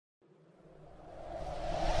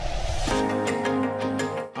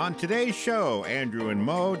On today's show, Andrew and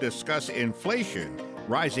Mo discuss inflation,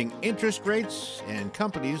 rising interest rates, and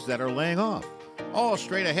companies that are laying off. All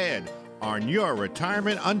straight ahead on Your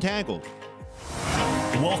Retirement Untangled.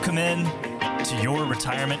 Welcome in to Your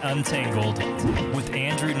Retirement Untangled with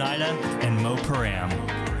Andrew Nida and Mo Param.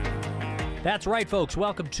 That's right, folks.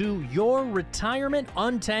 Welcome to Your Retirement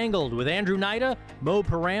Untangled with Andrew Nida, Mo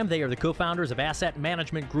Param. They are the co-founders of Asset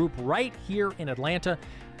Management Group right here in Atlanta.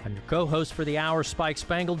 I'm your co-host for the hour, Spike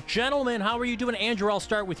Spangle. Gentlemen, how are you doing? Andrew, I'll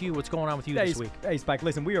start with you. What's going on with you this week? Hey, Spike,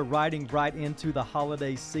 listen, we are riding right into the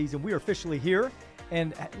holiday season. We are officially here.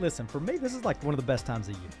 And listen, for me, this is like one of the best times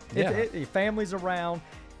of year. Yeah. Family's around.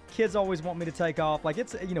 Kids always want me to take off. Like,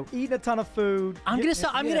 it's, eating a ton of food. I'm going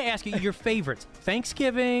to ask you your favorites.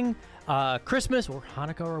 Thanksgiving, Christmas, or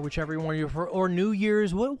Hanukkah, or whichever one you prefer, or New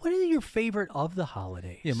Year's. What are your favorite of the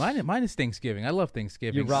holidays? Yeah, mine is Thanksgiving. I love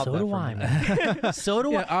Thanksgiving. So do I, man. So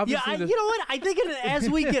do I. Yeah, you know what? I think as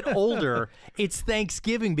we get older, it's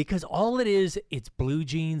Thanksgiving because all it is, it's blue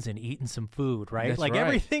jeans and eating some food, right? That's like right.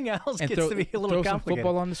 Everything else and gets to be a little throw some complicated.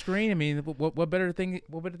 football on the screen. I mean, what better thing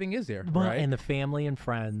is there, right? And the family and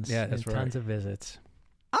friends. Yeah, that's and right. Tons of visits.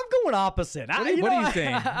 I'm going opposite. What are you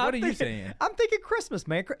saying? What are you saying? I'm thinking Christmas,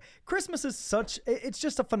 man. Christmas is it's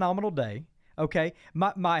just a phenomenal day. Okay,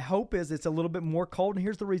 my hope is it's a little bit more cold, and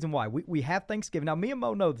here's the reason why. We have Thanksgiving. Now, me and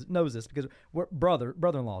Mo knows this because we're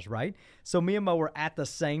brother-in-laws, right? So me and Mo were at the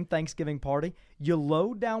same Thanksgiving party. You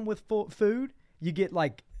load down with food, you get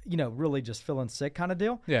like, really just feeling sick kind of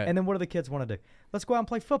deal. Yeah. And then what do the kids want to do? Let's go out and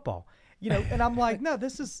play football. And I'm like, no,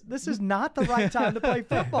 this is not the right time to play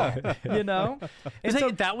football. And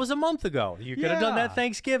so that was a month ago. You could have done that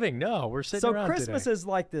Thanksgiving. No, we're sitting around So Christmas today. is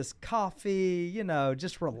like this coffee,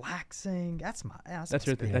 just relaxing. That's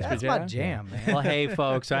my jam, man. Well, hey,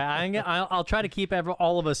 folks, I'll try to keep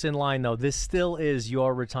all of us in line, though. This still is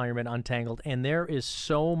Your Retirement Untangled, and there is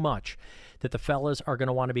so much that the fellas are going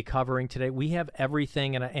to want to be covering today. We have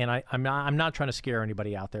everything, and I'm not trying to scare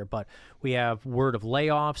anybody out there, but we have word of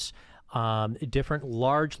layoffs. Different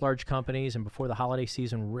large companies, and before the holiday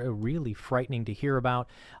season, really frightening to hear about.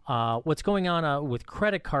 What's going on with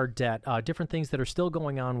credit card debt, different things that are still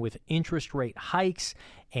going on with interest rate hikes,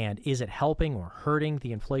 and is it helping or hurting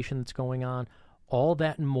the inflation that's going on? All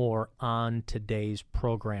that and more on today's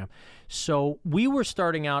program. So we were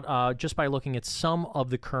starting out just by looking at some of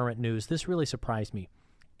the current news. This really surprised me.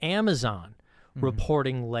 Amazon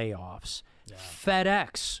reporting layoffs. Yeah.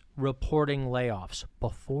 FedEx reporting layoffs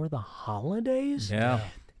before the holidays. Yeah.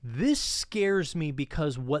 This scares me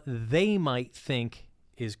because what they might think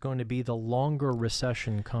is going to be the longer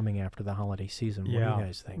recession coming after the holiday season. What do you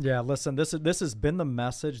guys think? Yeah, listen, this has been the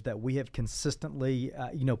message that we have consistently,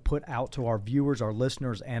 put out to our viewers, our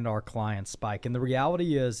listeners, and our clients, Spike. And the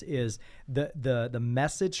reality is the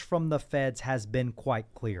message from the feds has been quite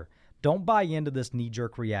clear. Don't buy into this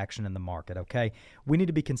knee-jerk reaction in the market, okay? We need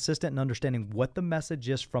to be consistent in understanding what the message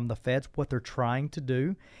is from the feds, what they're trying to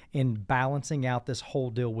do in balancing out this whole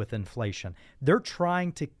deal with inflation. They're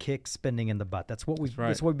trying to kick spending in the butt. That's what we've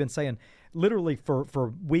been saying literally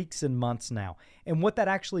for weeks and months now. And what that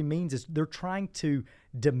actually means is they're trying to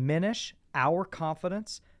diminish our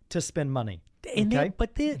confidence to spend money. Okay?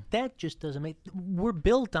 That just doesn't make... We're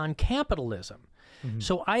built on capitalism. Mm-hmm.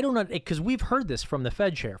 So I don't know, because we've heard this from the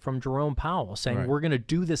Fed chair, from Jerome Powell, saying we're going to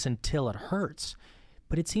do this until it hurts.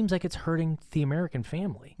 But it seems like it's hurting the American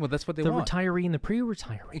family. Well, that's what they want. The retiree and the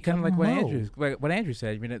pre-retiree. Kind of like what Andrew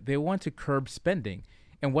said. They want to curb spending.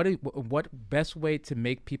 And what best way to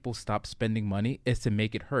make people stop spending money is to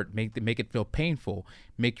make it hurt, make it feel painful,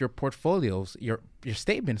 make your portfolios, your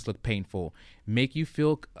statements look painful, make you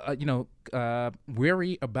feel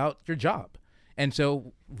weary about your job. And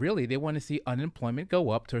so really they want to see unemployment go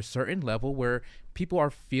up to a certain level where people are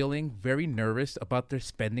feeling very nervous about their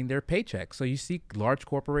spending their paychecks. So you see large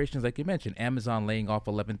corporations, like you mentioned, Amazon laying off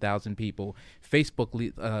 11,000 people,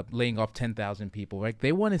 Facebook laying off 10,000 people. Right?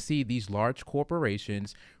 They want to see these large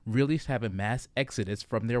corporations really have a mass exodus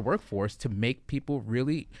from their workforce to make people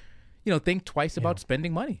really, think twice about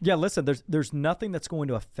spending money. Yeah, listen, there's nothing that's going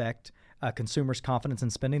to affect consumers' confidence in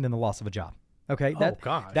spending than the loss of a job. Okay,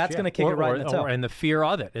 that's going to kick it right in the tail. And the fear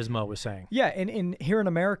of it, as Mo was saying. Yeah, and here in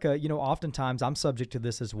America, oftentimes I'm subject to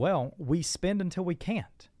this as well. We spend until we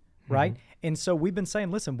can't, right? Mm-hmm. And so we've been saying,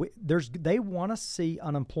 listen, they want to see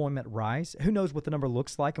unemployment rise. Who knows what the number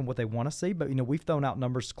looks like and what they want to see, but we've thrown out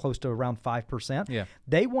numbers close to around 5%. Yeah.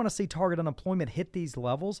 They want to see target unemployment hit these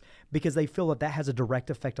levels because they feel that has a direct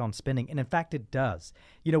effect on spending, and in fact, it does.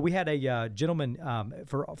 We had a gentleman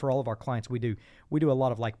for all of our clients. We do a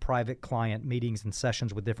lot of like private client meetings and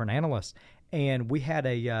sessions with different analysts, and we had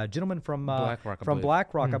a gentleman from BlackRock,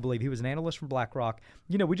 BlackRock, I believe. He was an analyst from BlackRock.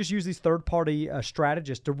 We just use these third-party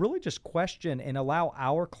strategists to really just question and allow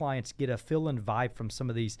our clients get a feel and vibe from some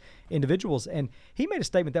of these individuals. And he made a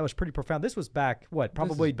statement that was pretty profound. This was back,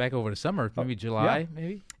 probably back over the summer, maybe July,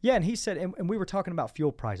 maybe? Yeah, and he said, and we were talking about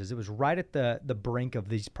fuel prices. It was right at the brink of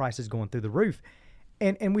these prices going through the roof.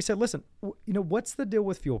 And we said, listen, what's the deal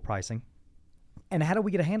with fuel pricing, and how do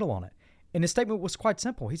we get a handle on it? And his statement was quite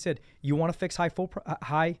simple. He said, you want to fix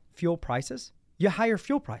high fuel prices? You higher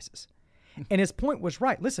fuel prices. And his point was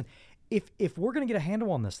right. Listen, if we're going to get a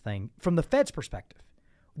handle on this thing from the Fed's perspective,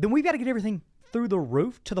 then we've got to get everything through the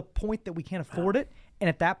roof to the point that we can't afford it. And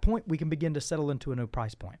at that point, we can begin to settle into a new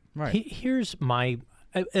price point. Right. Here's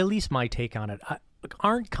at least my take on it.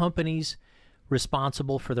 Aren't companies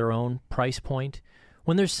responsible for their own price point?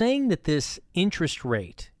 When they're saying that this interest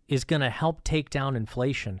rate is going to help take down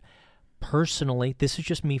inflation, personally, this is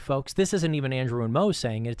just me, folks. This isn't even Andrew and Mo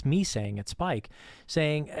saying it. It's me saying it, Spike,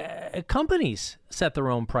 saying companies set their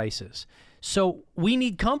own prices. So we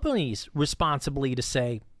need companies responsibly to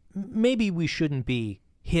say, maybe we shouldn't be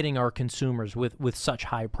hitting our consumers with such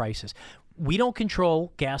high prices. We don't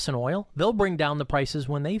control gas and oil. They'll bring down the prices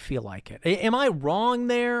when they feel like it. Am I wrong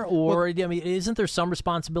there, or isn't there some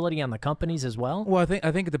responsibility on the companies as well? Well,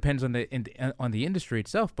 I think it depends on the industry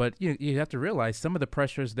itself. But you have to realize some of the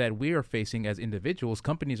pressures that we are facing as individuals,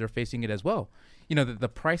 companies are facing it as well. The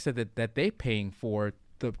price that they're paying for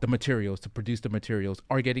the materials to produce the materials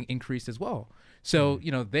are getting increased as well. So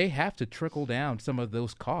they have to trickle down some of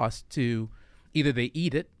those costs to. Either they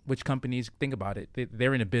eat it, which companies, think about it,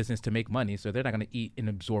 they're in a business to make money, so they're not going to eat and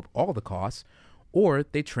absorb all the costs, or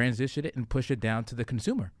they transition it and push it down to the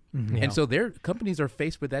consumer. Mm-hmm. And so their companies are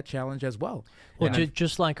faced with that challenge as well. Well,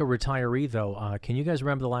 just like a retiree, though, can you guys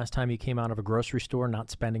remember the last time you came out of a grocery store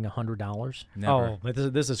not spending $100? Never. Oh,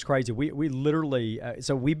 this is crazy. We literally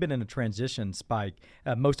so we've been in a transition, Spike.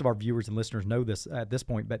 Most of our viewers and listeners know this at this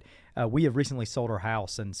point, but we have recently sold our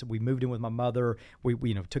house, and so we moved in with my mother.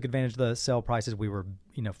 We took advantage of the sale prices. We were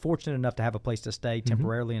fortunate enough to have a place to stay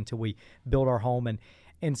temporarily until we built our home.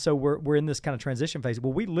 And so we're in this kind of transition phase.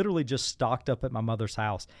 Well, we literally just stocked up at my mother's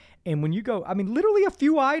house. And when you go, literally a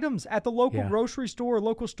few items at the local grocery store,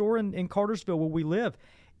 local store in Cartersville where we live,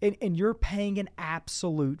 and you're paying an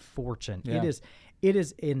absolute fortune. Yeah. It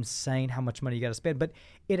is insane how much money you got to spend. But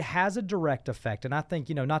it has a direct effect. And I think,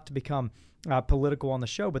 not to become political on the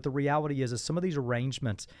show, but the reality is some of these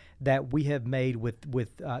arrangements that we have made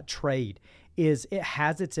with trade is it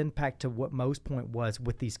has its impact to what Mo's point was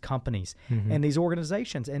with these companies and these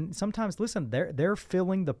organizations. And sometimes, listen, they're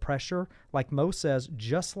feeling the pressure, like Mo says,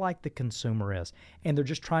 just like the consumer is, and they're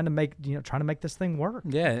just trying to make this thing work.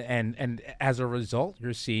 Yeah, and as a result,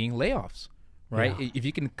 you're seeing layoffs, right? Yeah. If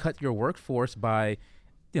you can cut your workforce by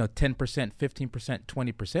 10%, 15%,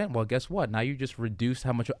 20%. Well, guess what? Now you just reduce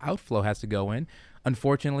how much outflow has to go in.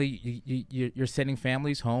 Unfortunately, you're sending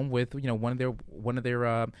families home with one of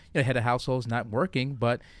their head of households not working,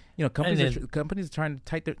 but companies are trying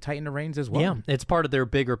to tighten the reins as well. Yeah, it's part of their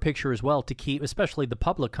bigger picture as well to keep, especially the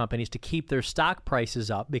public companies, to keep their stock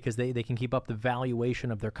prices up because they can keep up the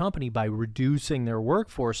valuation of their company by reducing their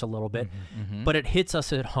workforce a little bit. But it hits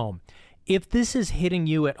us at home. If this is hitting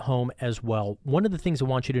you at home as well, one of the things I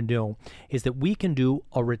want you to know is that we can do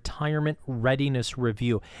a retirement readiness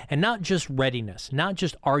review. And not just readiness, not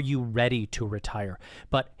just are you ready to retire,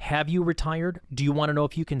 but have you retired? Do you want to know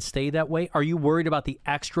if you can stay that way? Are you worried about the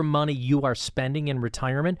extra money you are spending in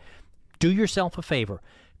retirement? Do yourself a favor.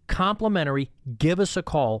 Complimentary, give us a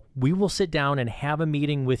call. We will sit down and have a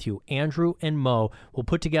meeting with you. Andrew and Mo will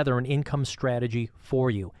put together an income strategy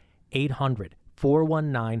for you.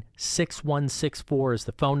 800-419-6164 is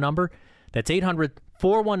the phone number. That's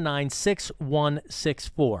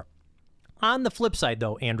 800-419-6164. On the flip side,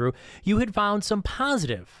 though, Andrew, you had found some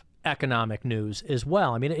positive economic news as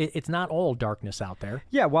well. It's not all darkness out there.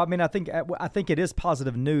 Yeah, well, I think it is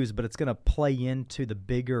positive news, but it's going to play into the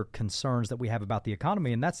bigger concerns that we have about the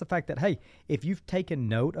economy, and that's the fact that, hey, if you've taken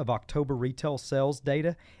note of October retail sales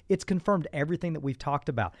data, it's confirmed everything that we've talked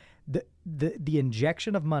about. The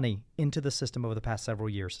injection of money into the system over the past several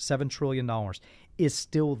years, $7 trillion, is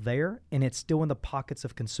still there, and it's still in the pockets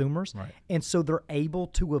of consumers. Right. And so they're able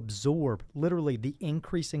to absorb literally the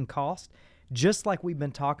increasing cost, just like we've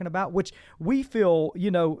been talking about, which we feel,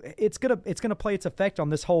 it's gonna play its effect on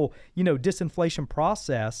this whole, disinflation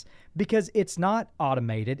process, because it's not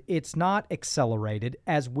automated, it's not accelerated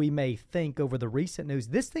as we may think over the recent news.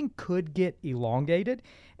 This thing could get elongated,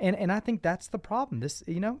 and I think that's the problem. This,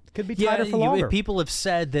 could be tighter for longer. People have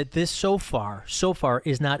said that this so far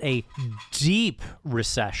is not a deep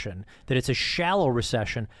recession, that it's a shallow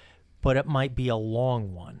recession. but it might be a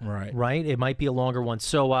long one. Right. It might be a longer one.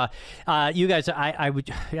 So, you guys, I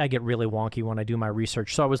get really wonky when I do my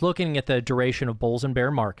research. So I was looking at the duration of bulls and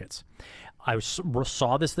bear markets. I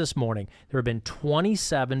saw this morning. There have been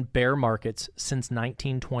 27 bear markets since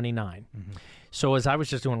 1929. Mm-hmm. So as I was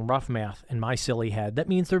just doing rough math in my silly head, that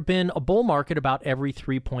means there have been a bull market about every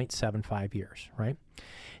 3.75 years, right?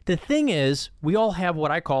 The thing is, we all have what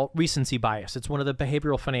I call recency bias. It's one of the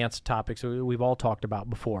behavioral finance topics we've all talked about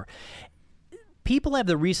before. People have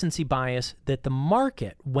the recency bias that the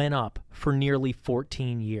market went up for nearly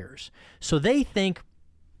 14 years. So they think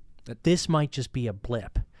that this might just be a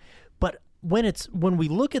blip. But when we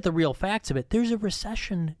look at the real facts of it, there's a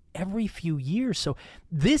recession every few years. So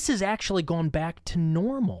this has actually gone back to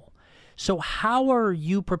normal. So how are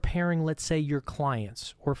you preparing, let's say, your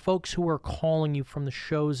clients or folks who are calling you from the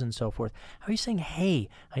shows and so forth? How are you saying, hey,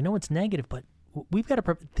 I know it's negative, but we've got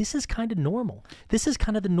to, this is kind of normal. This is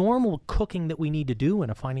kind of the normal cooking that we need to do in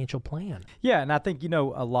a financial plan. Yeah, and I think,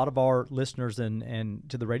 a lot of our listeners and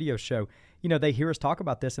to the radio show, they hear us talk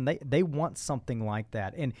about this and they want something like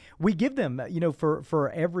that. And we give them,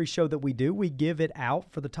 for every show that we do, we give it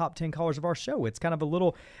out for the top 10 callers of our show. It's kind of a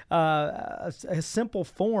little, a simple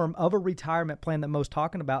form of a retirement plan that Mo's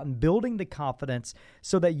talking about, and building the confidence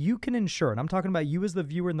so that you can ensure, and I'm talking about you as the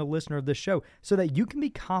viewer and the listener of this show, so that you can be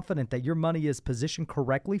confident that your money is positioned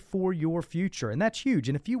correctly for your future. And that's huge.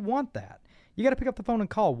 And if you want that, you got to pick up the phone and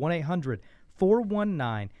call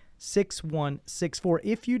 1-800-419-6164.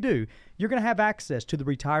 If you do, you're going to have access to the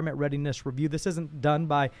Retirement Readiness Review. This isn't done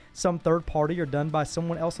by some third party or done by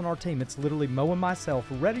someone else on our team. It's literally Mo and myself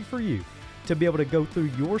ready for you to be able to go through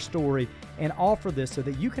your story and offer this so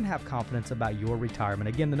that you can have confidence about your retirement.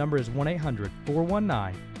 Again, the number is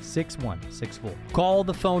 1-800-419-6164. Call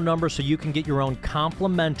the phone number so you can get your own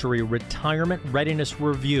complimentary Retirement Readiness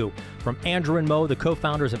Review from Andrew and Mo, the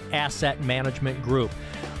co-founders of Asset Management Group.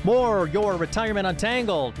 More Your Retirement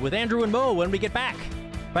Untangled with Andrew and Mo when we get back,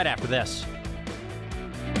 right after this.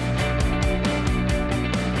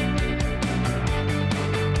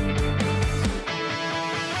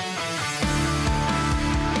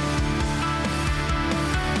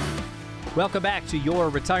 Welcome back to Your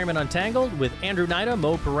Retirement Untangled with Andrew Nida,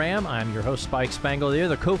 Mo Param. I'm your host, Spike Spangle. They're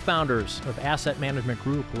the co-founders of Asset Management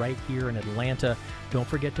Group right here in Atlanta. Don't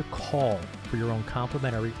forget to call for your own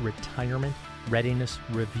complimentary Retirement Readiness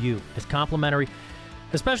Review. It's complimentary,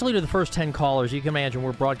 especially to the first 10 callers. You can imagine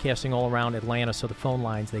we're broadcasting all around Atlanta, so the phone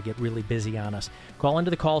lines, they get really busy on us. Call into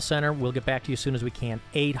the call center. We'll get back to you as soon as we can.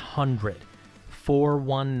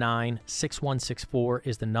 800-419-6164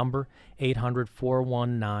 is the number.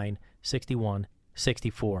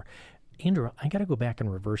 800-419-6164. Andrew, I got to go back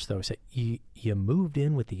and reverse those. You moved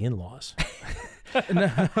in with the in-laws.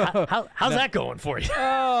 How's that going for you?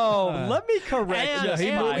 Oh, let me correct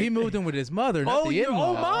you. He moved in with his mother, not the in-law.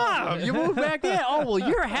 Oh, Mom, you moved back in. Oh, well,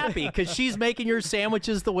 you're happy because she's making your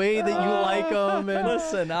sandwiches the way that you like them. And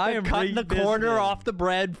listen, I am cutting the corner off the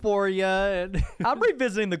bread for you. And I'm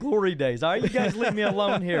revisiting the glory days. All right, you guys leave me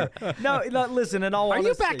alone here. No, listen, in all honesty.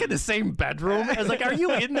 Are you back in the same bedroom? I was like, are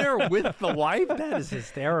you in there with the wife? That is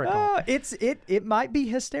hysterical. It might be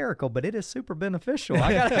hysterical, but it is super beneficial.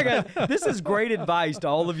 This is great advice to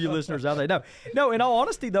all of you listeners out there. No, in all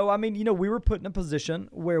honesty, though, I mean, we were put in a position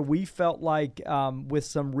where we felt like with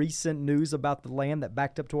some recent news about the land that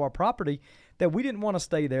backed up to our property, that we didn't want to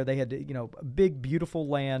stay there. They had, big, beautiful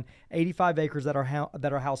land, 85 acres that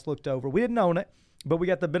our house looked over. We didn't own it, but we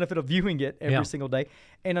got the benefit of viewing it every single day.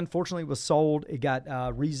 And unfortunately, it was sold. It got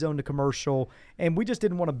rezoned to commercial, and we just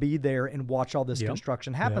didn't want to be there and watch all this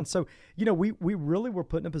construction happen. So, we really were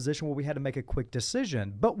put in a position where we had to make a quick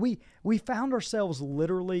decision. But we found ourselves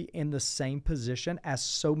literally in the same position as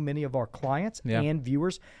so many of our clients and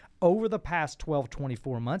viewers over the past 12,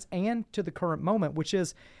 24 months and to the current moment, which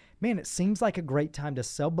is, man, it seems like a great time to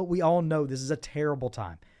sell, but we all know this is a terrible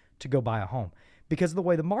time to go buy a home because of the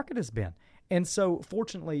way the market has been. And so,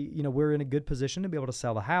 fortunately, we're in a good position to be able to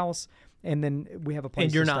sell the house, and then we have a place to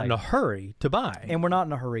stay. And you're not in a hurry to buy. And we're not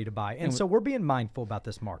in a hurry to buy. And so we're being mindful about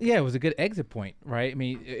this market. Yeah, it was a good exit point, right? I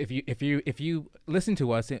mean, if you listen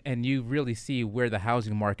to us and you really see where the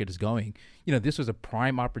housing market is going, this was a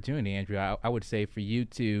prime opportunity, Andrew. I would say for you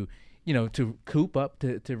to to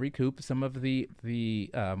recoup some of the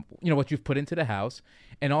what you've put into the house,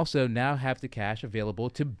 and also now have the cash available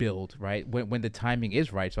to build, right, when the timing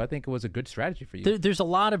is right. So I think it was a good strategy for you. There's a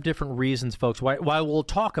lot of different reasons, folks, why we'll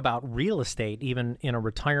talk about real estate even in a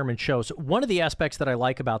retirement show. So one of the aspects that I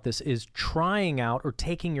like about this is trying out or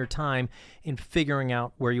taking your time in figuring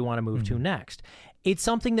out where you want to move to next. It's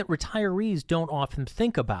something that retirees don't often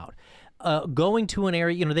think about. going to an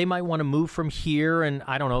area, they might want to move from here and,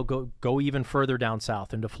 I don't know, go even further down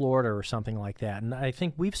south into Florida or something like that. And I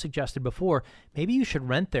think we've suggested before, maybe you should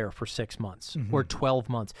rent there for 6 months or 12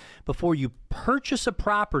 months before you purchase a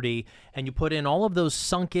property and you put in all of those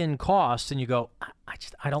sunk in costs and you go,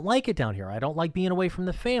 I don't like it down here. I don't like being away from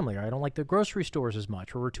the family, or I don't like the grocery stores as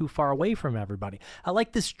much, or we're too far away from everybody. I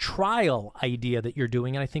like this trial idea that you're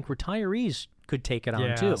doing, and I think retarees could take it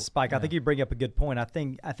on too. Spike, I think you bring up a good point. I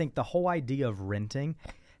think the whole idea of renting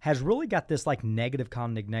has really got this like negative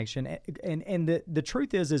connotation, and the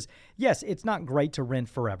truth is yes, it's not great to rent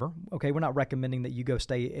forever. Okay, we're not recommending that you go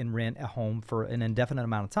stay and rent a home for an indefinite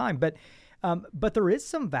amount of time, but there is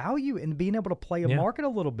some value in being able to play a market a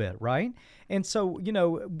little bit, right? And so,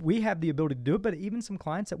 we have the ability to do it, but even some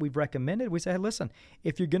clients that we've recommended, we say, hey, listen,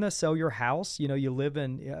 if you're going to sell your house, you live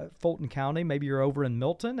in Fulton County, maybe you're over in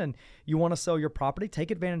Milton, and you want to sell your property, take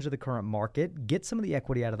advantage of the current market, get some of the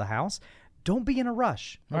equity out of the house. Don't be in a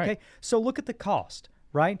rush, okay? Right. So look at the cost,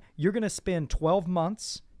 right? You're going to spend 12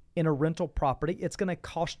 months in a rental property. It's going to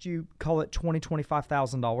cost you, call it $20,000,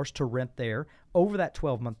 $25,000 to rent there over that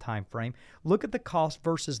 12-month time frame. Look at the cost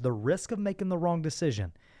versus the risk of making the wrong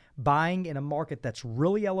decision. Buying in a market that's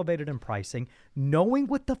really elevated in pricing, knowing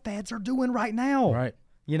what the feds are doing right now. Right.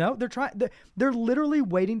 They're literally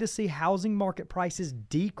waiting to see housing market prices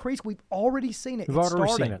decrease. We've already seen it. We've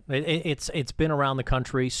already seen it. It's been around the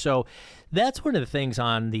country. So that's one of the things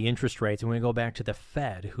on the interest rates. And when we go back to the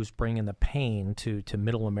Fed, who's bringing the pain to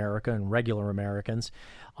middle America and regular Americans,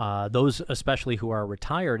 those especially who are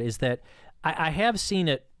retired, is that I have seen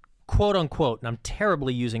it, quote unquote, and I'm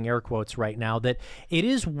terribly using air quotes right now, that it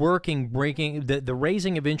is working, breaking the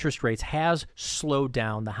raising of interest rates has slowed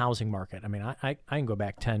down the housing market. I mean, I can go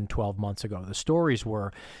back 10, 12 months ago. The stories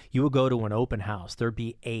were you would go to an open house, there'd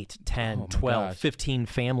be 8, 10, 12, 15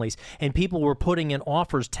 families, and people were putting in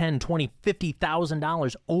offers $10,000, $20,000,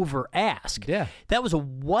 $50,000 over ask. Yeah. That was a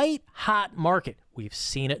white hot market. We've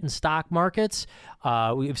seen it in stock markets.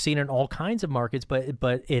 We've seen it in all kinds of markets, but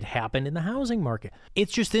it happened in the housing market.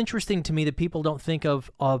 It's just interesting to me that people don't think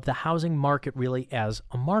of the housing market really as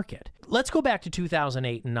a market. Let's go back to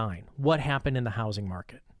 2008 and 2009. What happened in the housing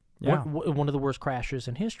market? Yeah. One of the worst crashes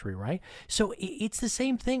in history, right? So it's the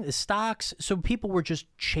same thing. The stocks, so people were just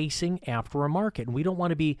chasing after a market. And we don't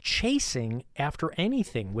want to be chasing after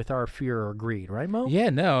anything with our fear or greed, right, Mo?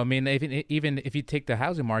 Yeah, no. I mean, even if you take the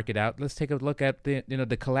housing market out, let's take a look at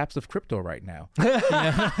the collapse of crypto right now.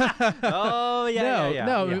 Oh, yeah.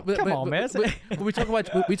 No. Come on, man. We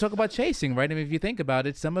talk about chasing, right? I mean, if you think about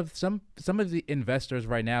it, some of the investors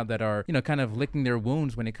right now that are kind of licking their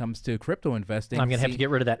wounds when it comes to crypto investing. I'm gonna have to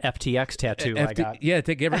get rid of that FTX tattoo I got. Yeah,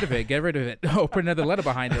 get rid of it. Oh, put another letter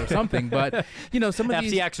behind it or something. But some of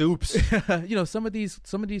these FTX, oops. some of these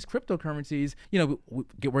cryptocurrencies,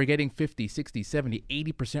 we're getting 50, 60, 70,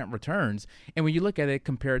 80% returns. And when you look at it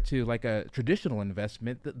compared to like a traditional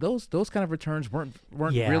investment, those kind of returns weren't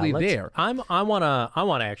really there. I wanna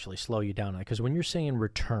actually slow you down because when you're saying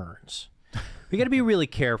returns, we got to be really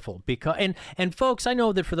careful because and folks, I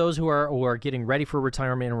know that for those who are getting ready for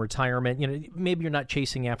retirement, maybe you're not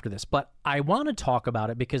chasing after this, but I want to talk about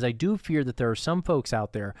it because I do fear that there are some folks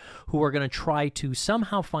out there who are going to try to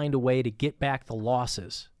somehow find a way to get back the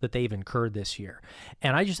losses that they've incurred this year.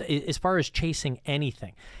 And I just, as far as chasing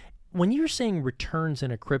anything, when you're saying returns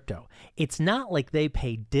in a crypto, it's not like they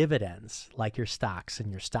pay dividends like your stocks and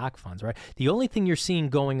your stock funds, right? The only thing you're seeing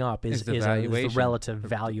going up is the relative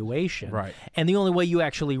valuation. Right. And the only way you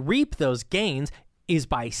actually reap those gains is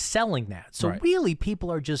by selling that. So really, people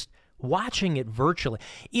are just watching it virtually.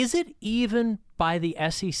 Is it even by the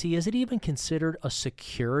SEC? Is it even considered a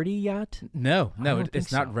security yet? No,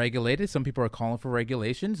 it's not regulated. Some people are calling for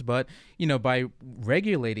regulations, but by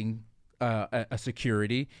regulating a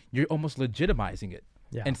security, you're almost legitimizing it.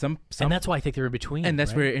 Yeah. And and that's why I think they're in between. And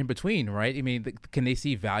that's where in between, right? I mean, can they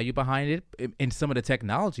see value behind it in some of the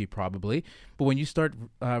technology? Probably. But when you start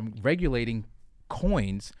regulating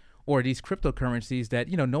coins or these cryptocurrencies that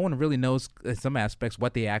no one really knows in some aspects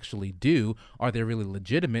what they actually do, are they really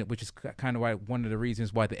legitimate? Which is kind of why one of the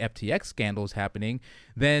reasons why the FTX scandal is happening.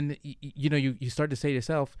 Then you start to say to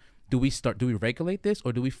yourself, do we regulate this,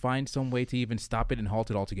 or do we find some way to even stop it and halt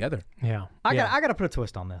it altogether? Yeah. I got to put a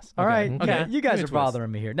twist on this. All right. Okay. You guys are bothering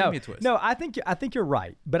me here. No, twist. No, I think you're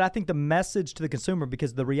right. But I think the message to the consumer,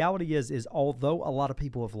 because the reality is although a lot of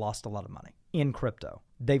people have lost a lot of money in crypto,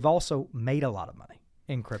 they've also made a lot of money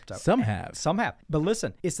in crypto. Some have. But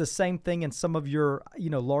listen, it's the same thing in some of your,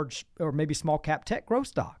 large or maybe small cap tech growth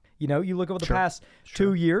stock. You know, you look over the past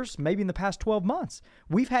 2 years, maybe in the past 12 months,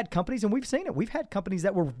 we've had companies, and we've seen it. We've had companies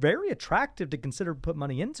that were very attractive to consider to put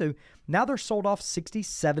money into. Now they're sold off 60,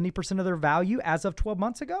 70% of their value as of 12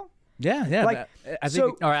 months ago. Yeah. Like, I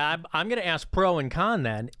think All right, I'm going to ask pro and con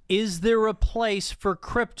then. Is there a place for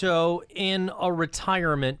crypto in a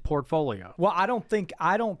retirement portfolio? Well, I don't think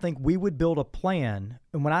we would build a plan.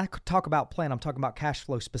 And when I talk about plan, I'm talking about cash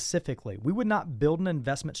flow specifically. We would not build an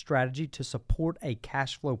investment strategy to support a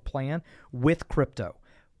cash flow plan with crypto.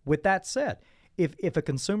 With that said, if a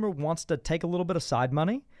consumer wants to take a little bit of side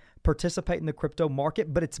money, participate in the crypto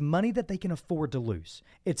market, but it's money that they can afford to lose.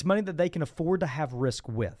 It's money that they can afford to have risk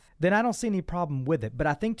with. Then I don't see any problem with it. But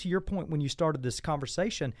I think to your point when you started this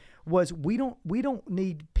conversation was we don't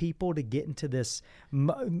need people to get into this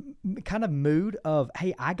kind of mood of,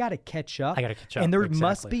 hey, I got to catch up. And there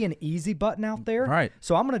must be an easy button out there. Right.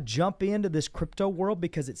 So I'm going to jump into this crypto world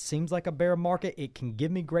because it seems like a bear market. It can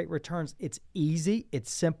give me great returns. It's easy.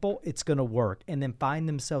 It's simple. It's going to work. And then find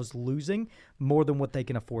themselves losing more than what they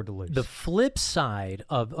can afford to lose. The flip side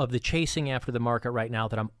of the chasing after the market right now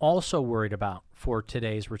that I'm also worried about for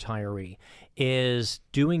today's retiree is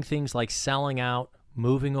doing things like selling out,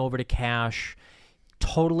 moving over to cash,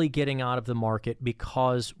 totally getting out of the market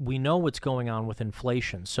because we know what's going on with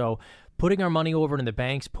inflation. So putting our money over into the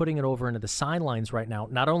banks, putting it over into the sidelines right now,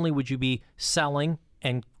 not only would you be selling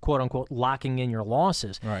and quote-unquote locking in your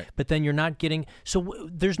losses, right, but then you're not getting – so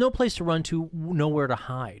there's no place to run to, nowhere to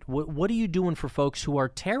hide. What are you doing for folks who are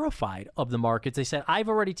terrified of the markets? They said, I've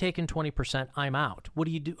already taken 20%, I'm out. What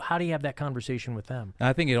do you do? How do you have that conversation with them?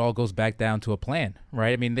 I think it all goes back down to a plan,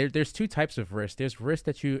 right? I mean, there's two types of risk. There's risk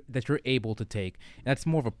that you're able to take, and that's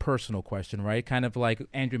more of a personal question, right? Kind of like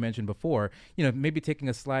Andrew mentioned before, you know, maybe taking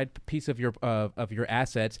a slide piece of your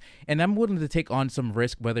assets, and I'm willing to take on some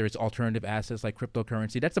risk, whether it's alternative assets like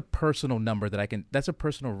cryptocurrency. That's a personal number that's a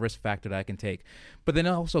personal risk factor that I can take. But then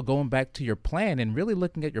also going back to your plan and really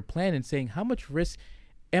looking at your plan and saying, how much risk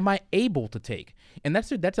am I able to take? And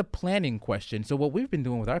that's a planning question. So what we've been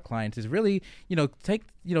doing with our clients is really,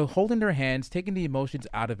 holding their hands, taking the emotions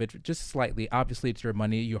out of it just slightly. Obviously, it's your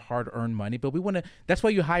money, your hard-earned money, but that's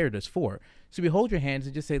what you hired us for. So we hold your hands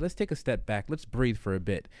and just say, let's take a step back. Let's breathe for a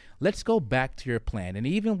bit. Let's go back to your plan. And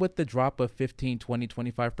even with the drop of 15, 20,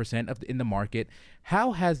 25% in the market,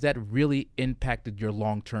 how has that really impacted your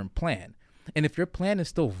long-term plan? And if your plan is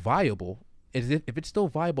still viable, if it's still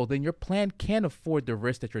viable, then your plan can afford the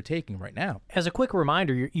risk that you're taking right now. As a quick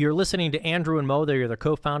reminder, you're listening to Andrew and Mo. They're the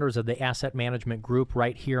co-founders of the Asset Management Group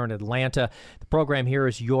right here in Atlanta. The program here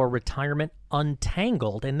is Your Retirement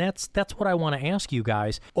Untangled, and that's what I want to ask you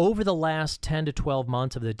guys. Over the last 10 to 12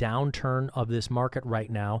 months of the downturn of this market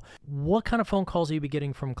right now, what kind of phone calls are you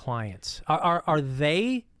getting from clients? Are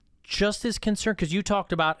they just as concerned? Because you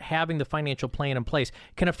talked about having the financial plan in place.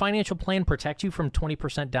 Can a financial plan protect you from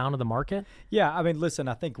 20% down to the market? Yeah, I mean, listen,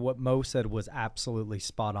 I think what Mo said was absolutely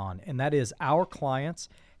spot on, and that is our clients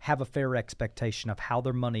have a fair expectation of how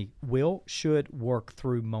their money should work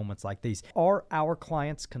through moments like these. Are our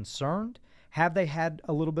clients concerned? Have they had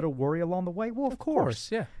a little bit of worry along the way? Well, of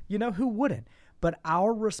course. Yeah. You know, who wouldn't? But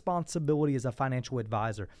our responsibility as a financial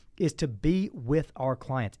advisor is to be with our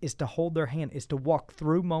clients, is to hold their hand, is to walk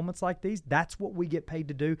through moments like these. That's what we get paid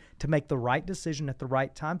to do, to make the right decision at the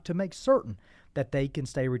right time, to make certain that they can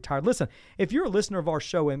stay retired. Listen, if you're a listener of our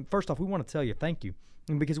show, and first off, we want to tell you thank you,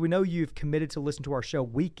 because we know you've committed to listen to our show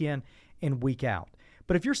week in and week out.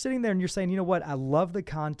 But if you're sitting there and you're saying, you know what, I love the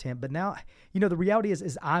content, but now, the reality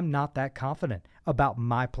is I'm not that confident about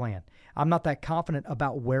my plan. I'm not that confident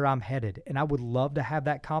about where I'm headed, and I would love to have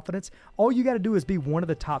that confidence. All you got to do is be one of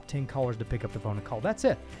the top 10 callers to pick up the phone and call. That's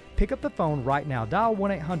it. Pick up the phone right now. Dial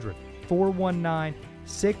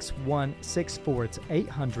 1-800-419-6164. It's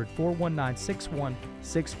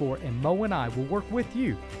 800-419-6164, and Mo and I will work with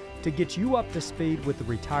you to get you up to speed with the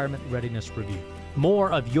Retirement Readiness Review.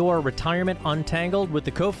 More of Your Retirement Untangled with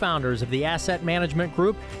the co-founders of the Asset Management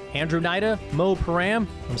Group, Andrew Nida, Mo Param.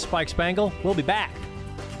 I'm Spike Spangle. We'll be back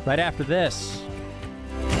right after this.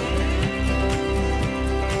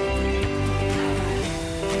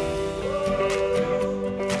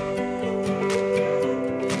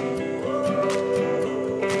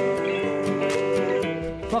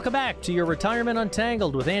 Welcome back to Your Retirement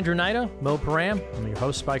Untangled with Andrew Nida, Mo Param. I'm your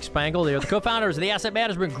host, Spike Spangle. They are the co-founders of the Asset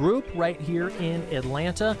Management Group right here in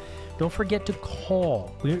Atlanta. Don't forget to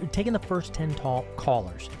call. We're taking the first 10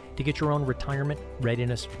 callers to get your own retirement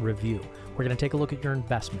readiness review. We're going to take a look at your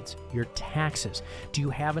investments, your taxes. Do you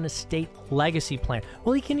have an estate legacy plan?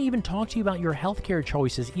 Well, he can even talk to you about your healthcare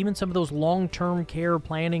choices, even some of those long-term care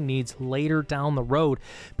planning needs later down the road.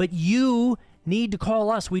 But you need to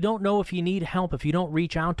call us. We don't know if you need help if you don't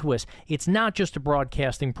reach out to us. It's not just a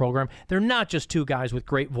broadcasting program. They're not just two guys with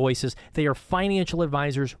great voices. They are financial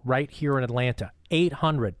advisors right here in Atlanta.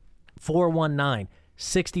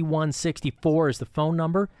 800-419-6164 is the phone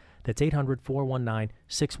number. That's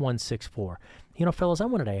 800-419-6164. You know, fellas, I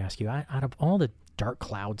wanted to ask you, out of all the dark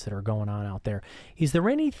clouds that are going on out there, is there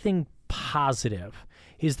anything positive?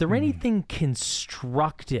 Is there anything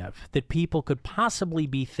constructive that people could possibly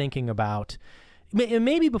be thinking about,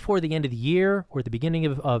 maybe before the end of the year or the beginning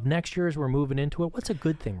of next year as we're moving into it? What's a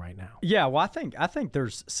good thing right now? Yeah, well, I think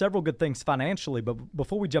there's several good things financially, but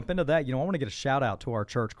before we jump into that, I want to get a shout out to our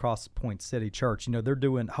church, Cross Point City Church. They're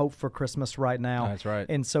doing Hope for Christmas right now. That's right.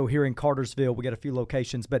 And so here in Cartersville, we got a few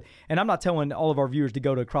locations, and I'm not telling all of our viewers to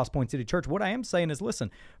go to Cross Point City Church. What I am saying is,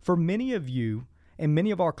 listen, for many of you and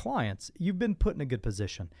many of our clients, you've been put in a good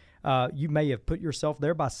position. You may have put yourself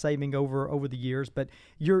there by saving over the years, but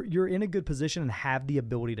you're in a good position and have the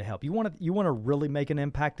ability to help. You want to really make an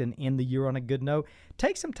impact and end the year on a good note.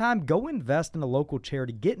 Take some time, go invest in a local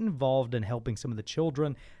charity, get involved in helping some of the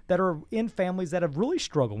children that are in families that have really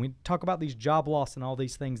struggled. We talk about these job loss and all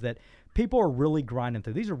these things that people are really grinding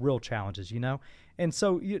through. These are real challenges, And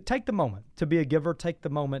so you take the moment to be a giver. Take the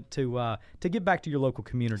moment to give back to your local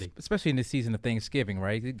community, especially in the season of Thanksgiving,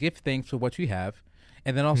 right? Give thanks for what you have,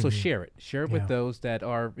 and then also share it. Share it with those that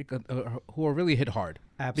are who are really hit hard.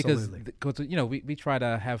 Absolutely. Because we try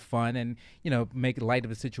to have fun and make light of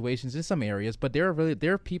the situations in some areas, but there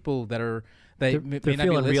are people that are may not be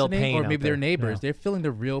feeling real pain, or maybe their neighbors. Yeah. They're feeling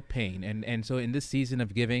the real pain, and so in this season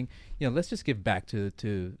of giving, let's just give back to those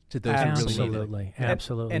who really need it.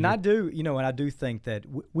 Absolutely. And I do, and I do think that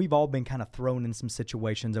we've all been kind of thrown in some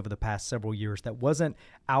situations over the past several years that wasn't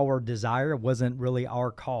our desire, wasn't really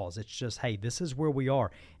our cause. It's just, hey, this is where we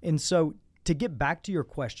are. And so to get back to your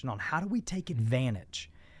question on how do we take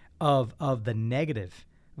advantage of the negative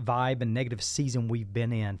vibe and negative season we've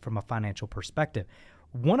been in from a financial perspective,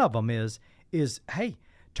 one of them is hey,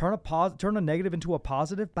 turn a negative into a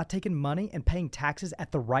positive by taking money and paying taxes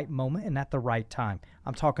at the right moment and at the right time.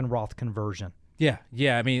 I'm talking Roth conversion. Yeah.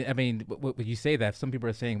 I mean, when you say that, some people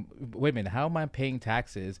are saying, "Wait a minute, how am I paying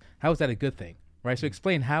taxes? How is that a good thing?" Right. So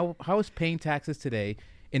explain how is paying taxes today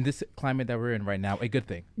in this climate that we're in right now a good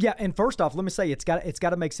thing? Yeah, and first off, let me say it's got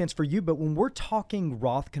to make sense for you. But when we're talking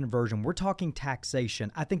Roth conversion, we're talking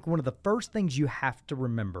taxation. I think one of the first things you have to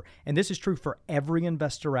remember, and this is true for every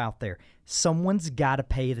investor out there, someone's got to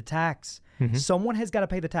pay the tax. Someone has got to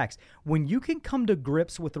pay the tax. When you can come to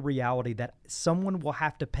grips with the reality that someone will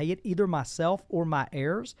have to pay it, either myself or my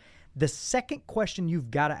heirs, the second question you've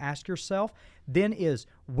got to ask yourself then is,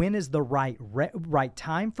 when is the right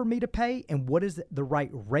time for me to pay, and what is the right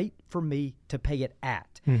rate for me to pay it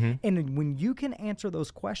at? And when you can answer those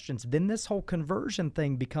questions, then this whole conversion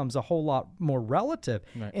thing becomes a whole lot more relative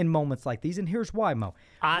in moments like these. And here's why, Mo.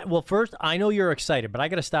 Well, first, I know you're excited, but I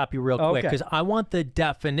got to stop you real quick because I want the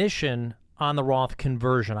definition on the Roth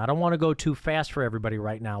conversion. I don't want to go too fast for everybody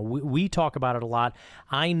right now. We talk about it a lot.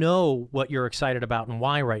 I know what you're excited about and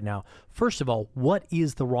why right now. First of all, what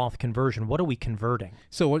is the Roth conversion? What are we converting?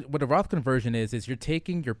 So what a Roth conversion is you're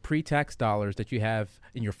taking your pre-tax dollars that you have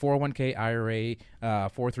in your 401k, IRA,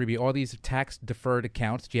 403b, all these tax-deferred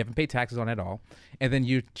accounts that you haven't paid taxes on at all, and then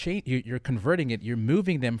you're converting it. You're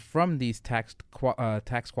moving them from these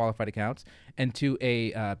tax-qualified accounts into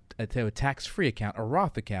a tax-free account, a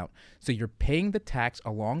Roth account. So you're paying the tax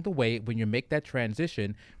along the way when you make that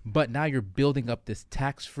transition, but now you're building up this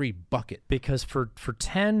tax-free bucket. Because for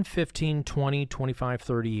 10, 15, 20, 25,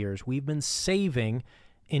 30 years, we've been saving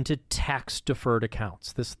into tax-deferred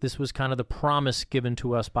accounts. This was kind of the promise given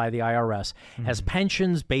to us by the IRS. As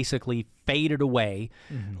pensions basically faded away,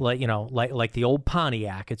 like the old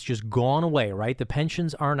Pontiac, it's just gone away, right? The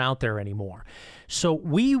pensions aren't out there anymore. So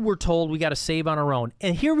we were told we got to save on our own.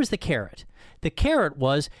 And here was the carrot. The carrot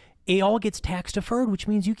was, it all gets tax deferred, which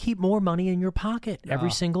means you keep more money in your pocket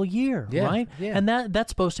every single year, right? Yeah. And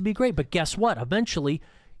that's supposed to be great. But guess what? Eventually,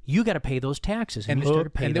 you got to pay those taxes, and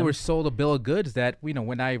they were sold a bill of goods that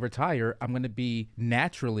when I retire, I'm going to be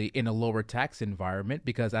naturally in a lower tax environment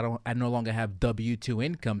because I no longer have W-2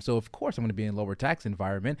 income. So of course I'm going to be in a lower tax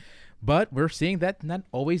environment. But we're seeing that not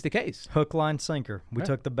always the case. Hook, line, sinker. We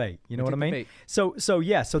took the bait. You know what I mean? So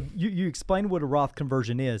you explain what a Roth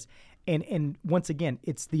conversion is. And once again,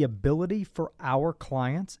 it's the ability for our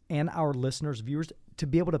clients and our listeners, viewers, to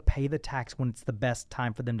be able to pay the tax when it's the best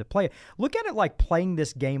time for them to play it. Look at it like playing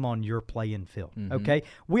this game on your playing field, okay?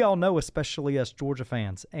 We all know, especially us Georgia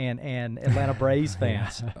fans and Atlanta Braves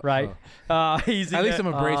fans, right? At least I'm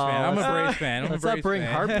a Braves fan. I'm a Braves fan. Let's not bring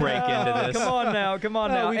heartbreak into this. Come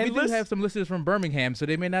on now. We And do have some listeners from Birmingham, so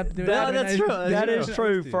they may not. That's true. That is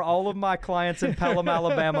true. For all of my clients in Pelham,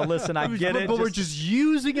 Alabama, listen, I get it. But we're just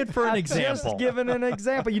using it for an example. Just giving an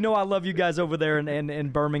example. You know, I love you guys over there in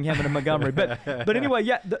Birmingham and in Montgomery. But anyway,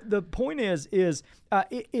 yeah, the point is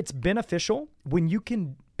it's beneficial when you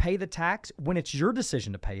can pay the tax when it's your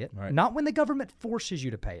decision to pay it, not when the government forces you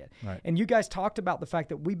to pay it. Right. And you guys talked about the fact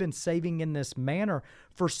that we've been saving in this manner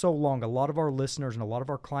for so long. A lot of our listeners and a lot of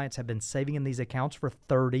our clients have been saving in these accounts for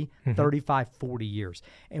 30, 35, 40 years.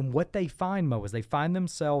 And what they find, Mo, is they find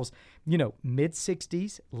themselves,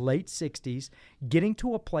 mid-60s, late 60s, getting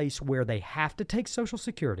to a place where they have to take Social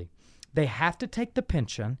Security, they have to take the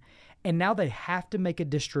pension, and now they have to make a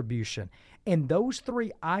distribution. And those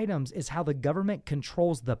three items is how the government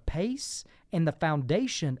controls the pace and the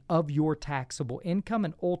foundation of your taxable income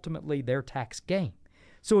and ultimately their tax gain.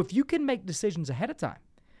 So if you can make decisions ahead of time,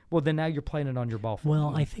 well, then now you're playing it on your ball field.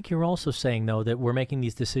 Well, I think you're also saying, though, that we're making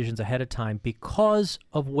these decisions ahead of time because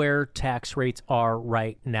of where tax rates are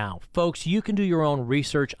right now. Folks, you can do your own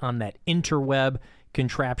research on that interweb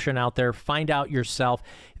contraption out there. Find out yourself.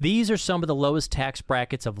 These are some of the lowest tax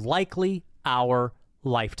brackets of likely our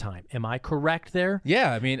lifetime. Am I correct there?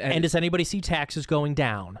 Yeah, I mean, and does anybody see taxes going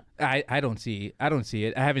down? I don't see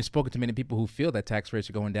it. I haven't spoken to many people who feel that tax rates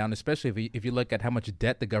are going down, especially if you look at how much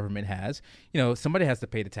debt the government has. Somebody has to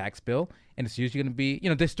pay the tax bill, and it's usually going to be,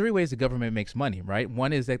 there's three ways the government makes money, right?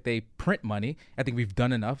 One is that they print money. I think we've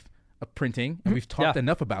done enough of printing, and we've talked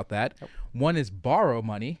enough about that. One is borrow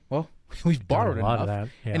money. Well, we've borrowed a lot enough. of that,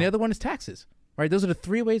 yeah. And the other one is taxes. Right, those are the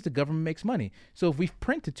three ways the government makes money. So if we've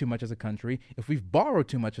printed too much as a country, if we've borrowed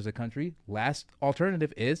too much as a country, last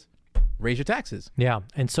alternative is raise your taxes. Yeah,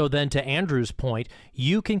 and so then to Andrew's point,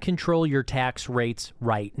 you can control your tax rates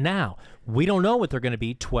right now. We don't know what they're going to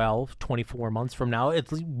be 12, 24 months from now.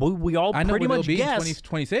 We all pretty much guess. I know where they'll be in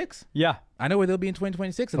 2026. Yeah. I know where they'll be in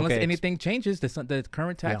 2026. Unless Okay. anything changes, the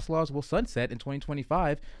current tax laws will sunset in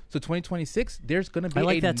 2025. So 2026, there's going to be I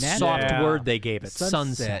like a that soft word they gave it,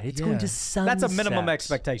 sunset. It's going to sunset. That's a minimum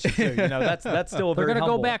expectation too. That's still a They're very going to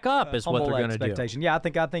go humble, back up is what humble they're going to do. expectation. Yeah,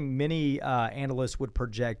 I think many analysts would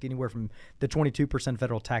project anywhere from the 22%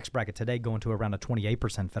 federal tax bracket today going to around a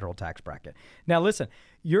 28% federal tax bracket. Now, listen,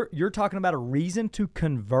 you're talking about a reason to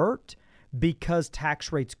convert because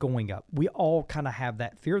tax rates going up. We all kind of have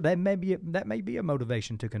that fear. That may be a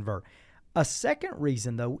motivation to convert. A second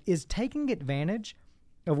reason, though, is taking advantage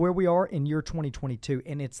of where we are in year 2022,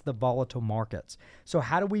 and it's the volatile markets. So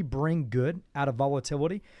how do we bring good out of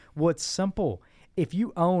volatility? Well, it's simple. If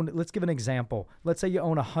you own, let's give an example. Let's say you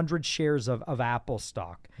own 100 shares of Apple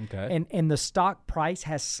stock, okay, and the stock price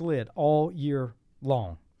has slid all year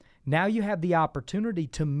long. Now you have the opportunity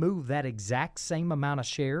to move that exact same amount of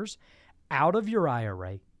shares out of your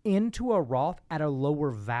IRA into a Roth at a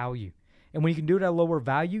lower value. And when you can do it at a lower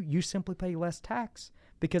value, you simply pay less tax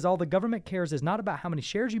because all the government cares is not about how many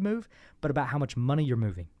shares you move, but about how much money you're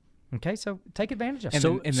moving. Okay, so take advantage of it.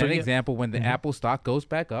 And in that example, when the Apple stock goes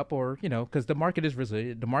back up, or because the market is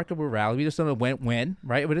resilient, the market will rally. We just don't know when,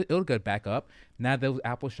 right? But it'll go back up. Now those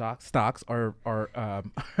Apple stocks are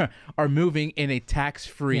moving in a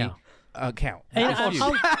tax-free account. I'll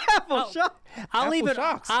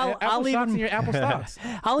even in your Apple stocks.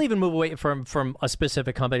 I'll even move away from a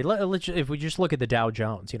specific company. If we just look at the Dow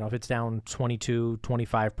Jones, if it's down 22,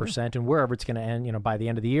 25%, and wherever it's going to end, by the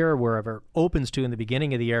end of the year, or wherever it opens to in the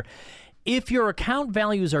beginning of the year, if your account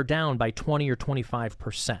values are down by 20 or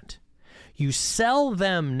 25%, you sell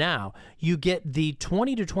them now, you get the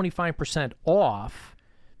 20 to 25% off,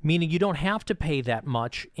 meaning you don't have to pay that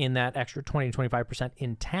much in that extra 20 to 25%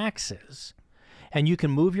 in taxes. And you can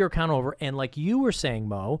move your account over. And like you were saying,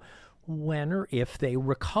 Mo, when or if they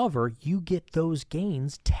recover, you get those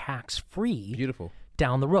gains tax-free. Beautiful.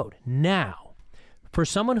 Down the road. Now, for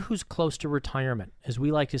someone who's close to retirement, as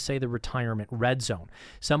we like to say, the retirement red zone,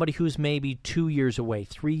 somebody who's maybe 2 years away,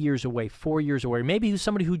 3 years away, 4 years away, maybe who's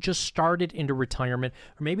somebody who just started into retirement,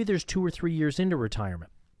 or maybe there's 2 or 3 years into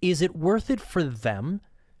retirement, is it worth it for them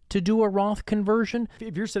to do a Roth conversion?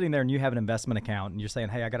 If you're sitting there and you have an investment account and you're saying,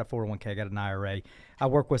 hey, I got a 401k, I got an IRA, I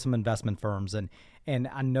work with some investment firms, and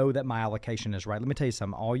I know that my allocation is right. Let me tell you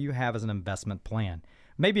something. All you have is an investment plan.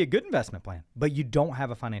 Maybe a good investment plan, but you don't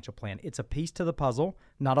have a financial plan. It's a piece to the puzzle,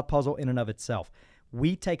 not a puzzle in and of itself.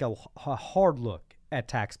 We take a hard look at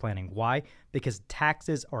tax planning. Why? Because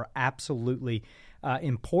taxes are absolutely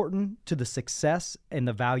important to the success and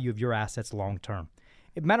the value of your assets long term.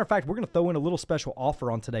 Matter of fact, we're going to throw in a little special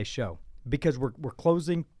offer on today's show because we're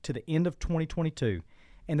closing to the end of 2022,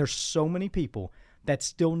 and there's so many people that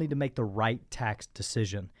still need to make the right tax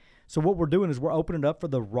decision. So what we're doing is we're opening it up for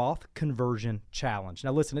the Roth Conversion Challenge.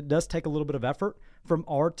 Now, listen, it does take a little bit of effort from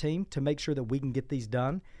our team to make sure that we can get these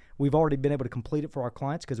done. We've already been able to complete it for our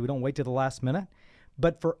clients because we don't wait to the last minute.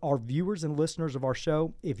 But for our viewers and listeners of our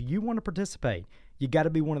show, if you want to participate, you got to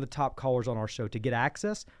be one of the top callers on our show to get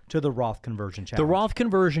access to the Roth Conversion Challenge. The Roth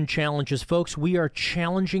Conversion Challenge is, folks, we are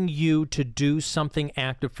challenging you to do something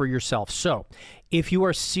active for yourself. So if you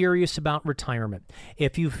are serious about retirement,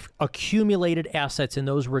 if you've accumulated assets in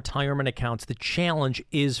those retirement accounts, the challenge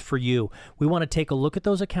is for you. We want to take a look at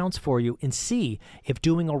those accounts for you and see if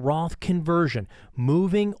doing a Roth conversion,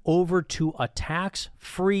 moving over to a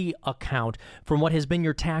tax-free account from what has been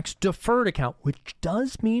your tax-deferred account, which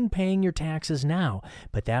does mean paying your taxes now,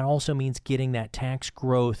 but that also means getting that tax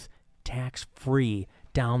growth tax-free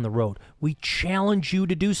down the road. We challenge you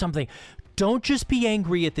to do something. Don't just be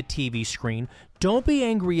angry at the TV screen. Don't be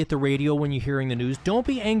angry at the radio when you're hearing the news. Don't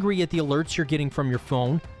be angry at the alerts you're getting from your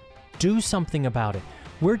phone. Do something about it.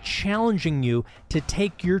 We're challenging you to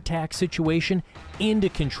take your tax situation into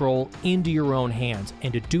control, into your own hands.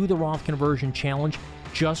 And to do the Roth Conversion Challenge,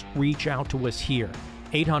 just reach out to us here.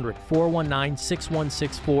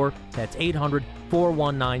 800-419-6164. That's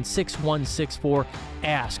 800-419-6164.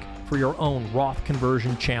 Ask for your own Roth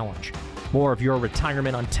Conversion Challenge. More of Your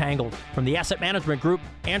Retirement Untangled from the Asset Management Group,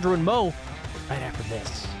 Andrew and Mo, right after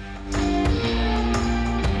this.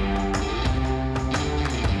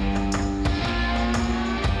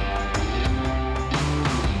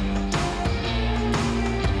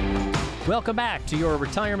 Welcome back to Your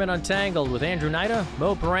Retirement Untangled with Andrew Nida,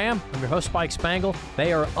 Mo Param. I'm your host, Spike Spangle.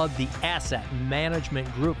 They are of the Asset Management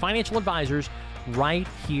Group, financial advisors right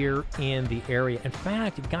here in the area. In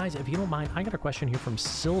fact, guys, if you don't mind, I got a question here from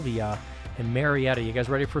Sylvia and Marietta. You guys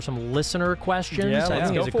ready for some listener questions? Yeah, I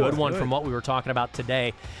think it's a good one Good. from what we were talking about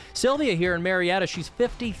today. Sylvia here in Marietta, she's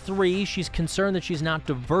 53. She's concerned that she's not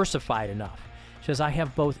diversified enough. She says, I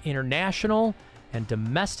have both international and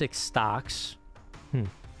domestic stocks.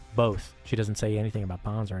 Both. She doesn't say anything about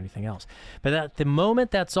bonds or anything else. But at the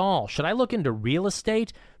moment, that's all. Should I look into real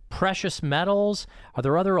estate, precious metals? Are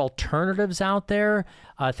there other alternatives out there?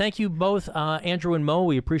 Thank you both, Andrew and Mo.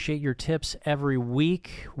 We appreciate your tips every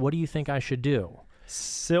week. What do you think I should do?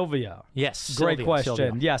 Sylvia. Yes. Great question.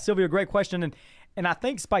 Sylvia. Yeah, Sylvia, great question. And I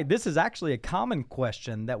think, Spike, this is actually a common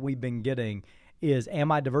question that we've been getting is,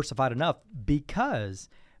 am I diversified enough? Because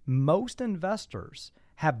most investors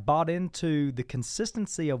have bought into the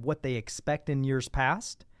consistency of what they expect in years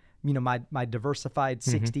past. You know, my diversified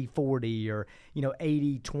 60-40 or,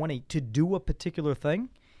 80-20 to do a particular thing.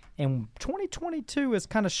 And 2022 has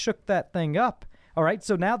kind of shook that thing up. All right,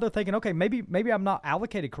 so now they're thinking, okay, maybe I'm not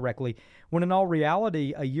allocated correctly, when in all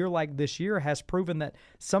reality, a year like this year has proven that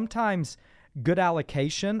sometimes good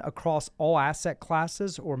allocation across all asset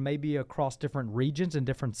classes or maybe across different regions and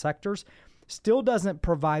different sectors still doesn't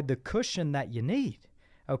provide the cushion that you need.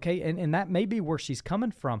 Okay, and that may be where she's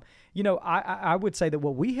coming from. I would say that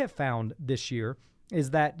what we have found this year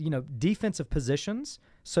is that, defensive positions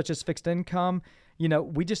such as fixed income,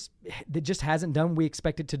 it just hasn't done what we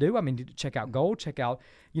expected to do. I mean, check out gold, check out,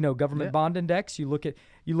 government bond index. You look at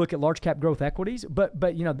large cap growth equities, but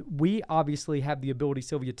we obviously have the ability,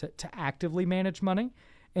 Sylvia, to actively manage money.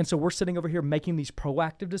 And so we're sitting over here making these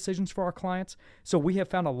proactive decisions for our clients. So we have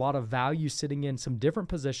found a lot of value sitting in some different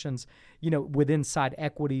positions, with inside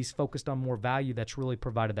equities focused on more value that's really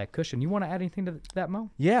provided that cushion. You want to add anything to that,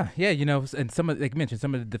 Mo? Yeah, and some of, like you mentioned,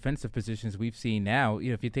 some of the defensive positions we've seen now,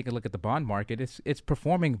 if you take a look at the bond market, it's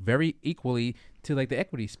performing very equally to like the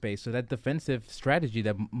equity space. So that defensive strategy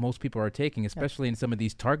that most people are taking, especially in some of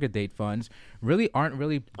these target date funds, really aren't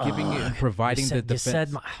really providing the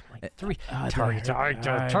defense. You said target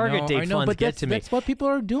date funds get to me. That's what people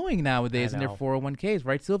are doing nowadays in their 401ks,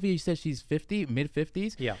 right? Sylvia, you said she's 50,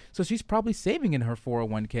 mid-50s. Yeah. So she's probably saving in her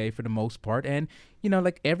 401k for the most part. And,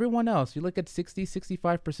 like everyone else, you look at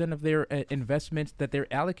 65% of their investments that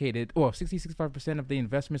they're allocated, or 65% of the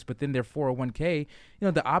investments within their 401k,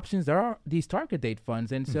 the options are these target date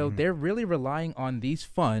funds. And so they're really relying on these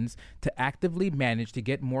funds to actively manage, to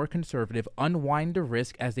get more conservative, unwind the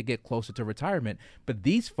risk as they get closer to retirement. But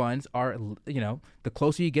these funds are, the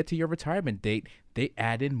closer you get to your retirement date, they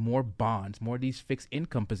add in more bonds, more of these fixed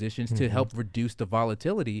income positions to help reduce the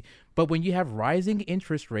volatility. But when you have rising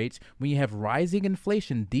interest rates, when you have rising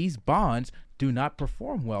inflation, these bonds do not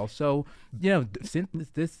perform well. So, since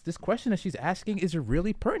this question that she's asking is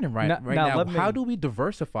really pertinent right now. How do we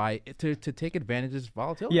diversify to take advantage of this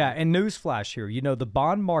volatility? Yeah, and newsflash here, the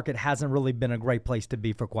bond market hasn't really been a great place to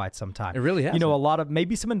be for quite some time. It really hasn't. A lot of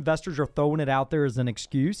maybe some investors are throwing it out there as an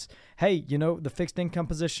excuse. Hey, the fixed income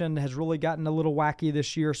position has really gotten a little wacky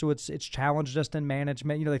this year, so it's challenged us in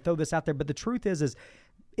management. They throw this out there, but the truth is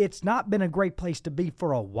it's not been a great place to be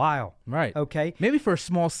for a while. Right. Okay. Maybe for a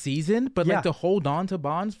small season, but like to hold on to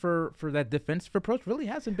bonds for that defensive approach really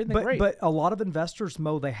hasn't been that great. But a lot of investors,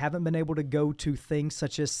 Mo, they haven't been able to go to things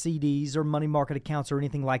such as CDs or money market accounts or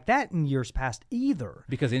anything like that in years past either.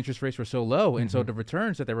 Because interest rates were so low, and so the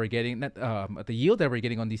returns that they were getting, the yield that we were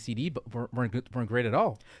getting on these CD weren't great at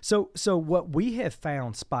all. So what we have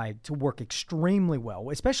found, Spike, to work extremely well,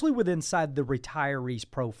 especially with inside the retirees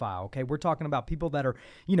profile, okay? We're talking about people that are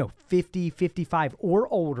 50, 55 or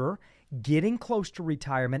older, getting close to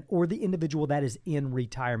retirement, or the individual that is in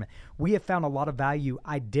retirement. We have found a lot of value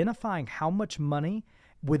identifying how much money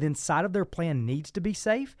within inside of their plan needs to be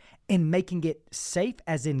safe and making it safe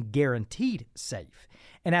as in guaranteed safe.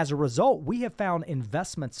 And as a result, we have found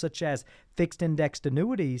investments such as fixed indexed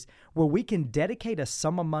annuities where we can dedicate a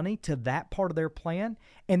sum of money to that part of their plan,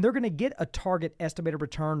 and they're going to get a target estimated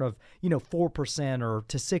return of 4% or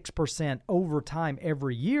to 6% over time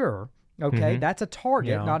every year. Okay, that's a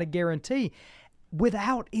target, not a guarantee,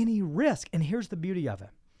 without any risk. And here's the beauty of it.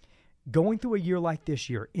 Going through a year like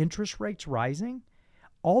this year, interest rates rising,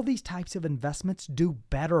 all these types of investments do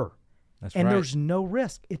better. That's and right. There's no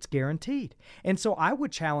risk. It's guaranteed. And so I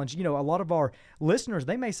would challenge, a lot of our listeners,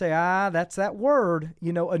 they may say, that's that word,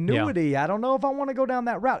 annuity. Yeah. I don't know if I want to go down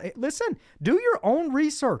that route. Listen, do your own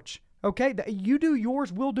research. Okay, you do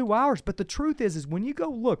yours, we'll do ours. But the truth is when you go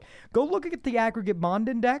look at the aggregate bond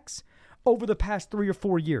index over the past 3 or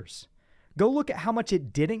 4 years. Go look at how much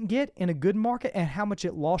it didn't get in a good market and how much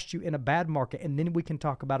it lost you in a bad market, and then we can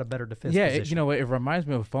talk about a better defense position. It reminds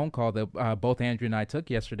me of a phone call that both Andrew and I took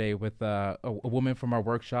yesterday with a woman from our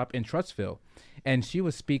workshop in Trutsville. And she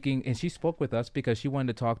was speaking, and she spoke with us because she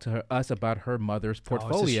wanted to talk to us about her mother's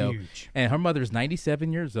portfolio. This is huge. And her mother's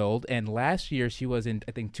 97 years old, and last year she was in,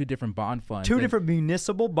 I think, 2 different bond funds. 2 different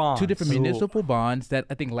municipal bonds. 2 different municipal bonds that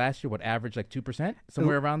I think last year would average like 2%,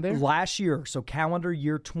 somewhere around there? Last year, so calendar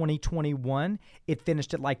year 2021, it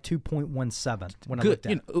finished at like 2.17 when I looked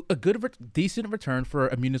at it. A good, decent return for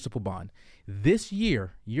a municipal bond. This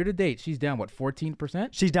year to date, she's down, 14%?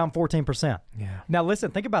 She's down 14%. Yeah. Now, listen,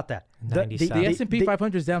 think about that. The S&P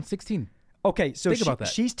 500 is down 16. Okay, so think about that.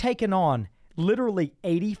 She's taken on literally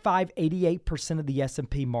 85, 88% of the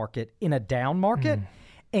S&P market in a down market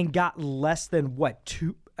and got less than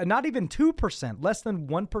not even 2%, less than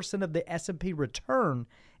 1% of the S&P return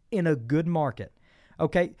in a good market.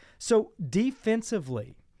 Okay, so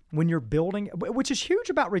defensively, when you're building, which is huge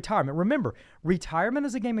about retirement, remember, retirement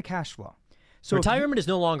is a game of cash flow. So retirement is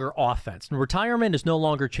no longer offense. Retirement is no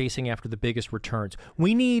longer chasing after the biggest returns.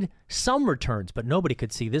 We need some returns, but nobody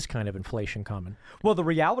could see this kind of inflation coming. Well, the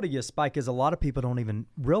reality is, Spike, is a lot of people don't even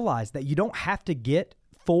realize that you don't have to get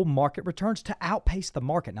full market returns to outpace the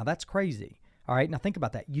market. Now, that's crazy. All right, now think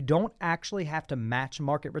about that. You don't actually have to match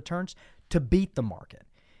market returns to beat the market.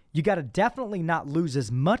 You got to definitely not lose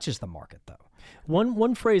as much as the market, though.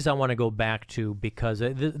 One phrase I want to go back to because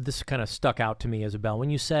this kind of stuck out to me, Isabel,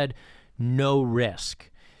 when you said no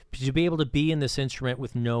risk. To be able to be in this instrument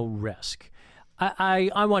with no risk.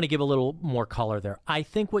 I want to give a little more color there. I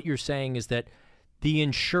think what you're saying is that the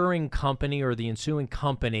insuring company or the ensuing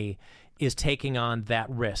company is taking on that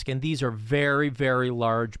risk. And these are very, very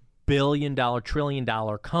large billion-dollar,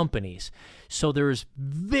 trillion-dollar companies. So there's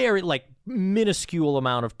very, minuscule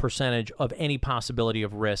amount of percentage of any possibility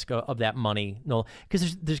of risk of that money. No,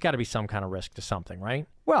 because there's got to be some kind of risk to something, right?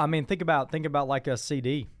 Well, I mean, think about like a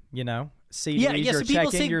CD, CDs, you're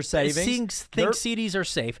checking your savings. Think CDs are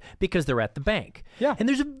safe because they're at the bank. Yeah. And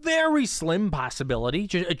there's a very slim possibility,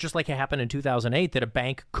 just like it happened in 2008, that a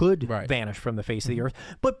bank could vanish from the face of the earth,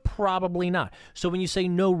 but probably not. So when you say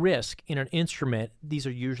no risk in an instrument, these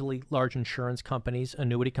are usually large insurance companies,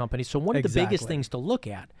 annuity companies. So one of the biggest things to look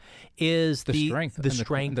at is the strength. The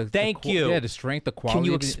strength. Thank you. Yeah, the strength, the quality. Can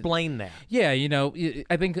you explain that? Yeah,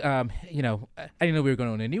 I think, I didn't know we were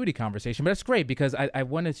going to an annuity conversation, but that's great because I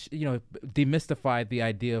want to, demystify the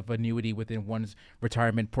idea of annuity within one's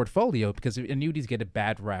retirement portfolio because annuities get a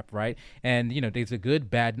bad rap, right? And, there's a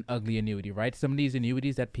good, bad, and ugly annuity, right? Some of these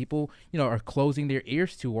annuities that people, are closing their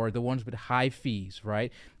ears to are the ones with high fees,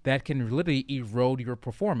 right? that can literally erode your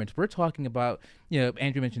performance. We're talking about,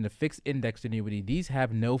 Andrew mentioned the fixed index annuity. These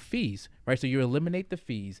have no fees, right? So you eliminate the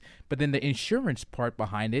fees, but then the insurance part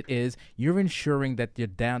behind it is you're ensuring that the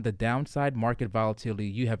downside market volatility,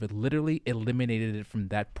 you have literally eliminated it from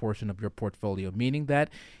that portion of your portfolio, meaning that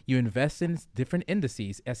you invest in different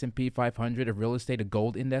indices, S&P 500, a real estate, a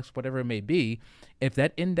gold index, whatever it may be. If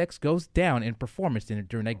that index goes down in performance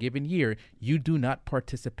during that given year, you do not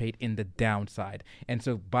participate in the downside. And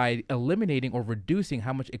so by eliminating or reducing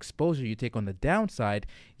how much exposure you take on the downside,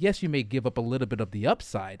 yes, you may give up a little bit of the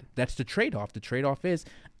upside. That's the trade-off. The trade-off is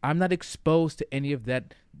I'm not exposed to any of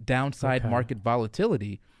that downside market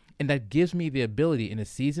volatility. And that gives me the ability in a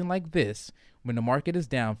season like this, when the market is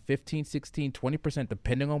down 15, 16, 20%,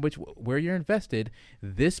 depending on where you're invested,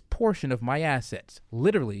 this portion of my assets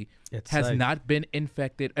literally has not been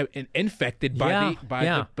infected by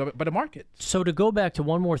the market. So to go back to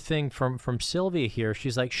one more thing from Sylvia here,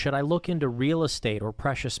 she's like, should I look into real estate or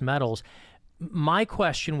precious metals? My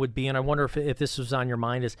question would be, and I wonder if this was on your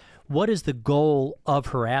mind, is what is the goal of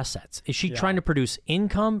her assets? Is she trying to produce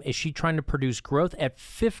income? Is she trying to produce growth? At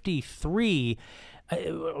 53,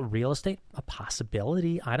 real estate, a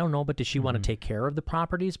possibility. I don't know, but does she want to take care of the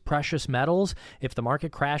properties? Precious metals, if the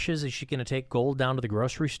market crashes, is she going to take gold down to the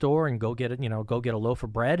grocery store and go get a loaf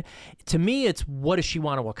of bread? To me, it's what does she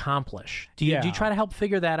want to accomplish? Do you try to help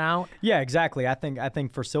figure that out? Yeah, exactly. I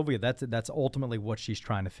think for Sylvia, that's ultimately what she's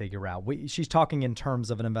trying to figure out. She's talking in terms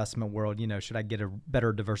of an investment world. Should I get a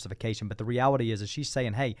better diversification? But the reality is she's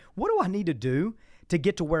saying, hey, what do I need to do to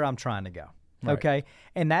get to where I'm trying to go? Right. Okay.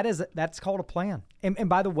 And that's called a plan. And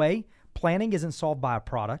by the way, planning isn't solved by a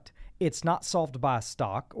product. It's not solved by a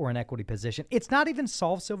stock or an equity position. It's not even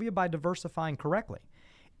solved, Sylvia, by diversifying correctly.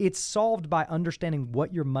 It's solved by understanding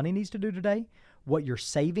what your money needs to do today, what your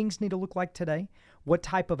savings need to look like today, what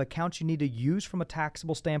type of accounts you need to use from a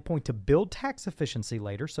taxable standpoint to build tax efficiency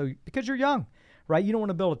later. So because you're young, right? You don't want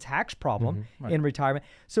to build a tax problem in retirement.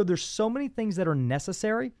 So there's so many things that are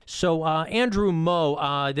necessary. So Andrew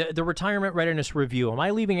Moe, the Retirement Readiness Review, am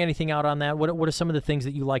I leaving anything out on that? What are some of the things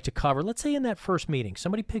that you like to cover? Let's say in that first meeting,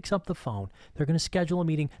 somebody picks up the phone. They're going to schedule a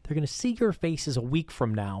meeting. They're going to see your faces a week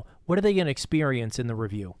from now. What are they going to experience in the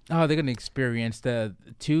review? Oh, they're going to experience the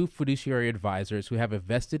two fiduciary advisors who have a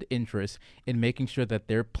vested interest in making sure that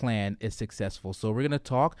their plan is successful. So we're going to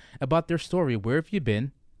talk about their story. Where have you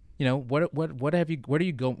been? Where are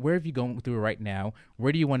you going through right now?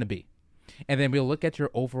 Where do you want to be? And then we'll look at your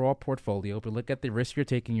overall portfolio. We'll look at the risk you're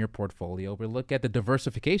taking in your portfolio. We'll look at the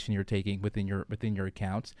diversification you're taking within your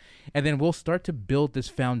accounts. And then we'll start to build this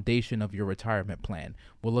foundation of your retirement plan.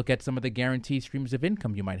 We'll look at some of the guaranteed streams of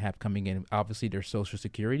income you might have coming in. Obviously, there's Social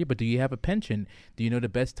Security, but do you have a pension? Do you know the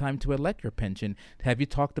best time to elect your pension? Have you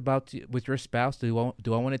talked about with your spouse, do I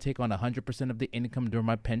want to take on 100% of the income during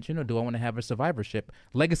my pension, or do I want to have a survivorship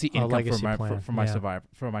legacy income for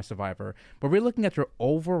my survivor? But we're looking at your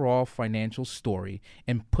overall financial story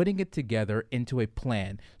and putting it together into a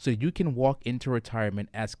plan so you can walk into retirement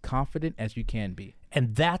as confident as you can be.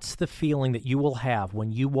 And that's the feeling that you will have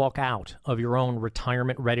when you walk out of your own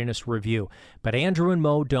retirement readiness review. But Andrew and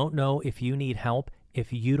Mo don't know if you need help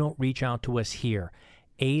if you don't reach out to us here.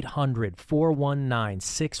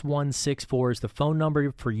 800-419-6164 is the phone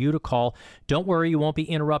number for you to call. Don't worry, you won't be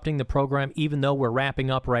interrupting the program even though we're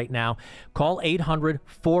wrapping up right now. Call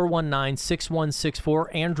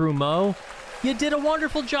 800-419-6164. Andrew, Mo, you did a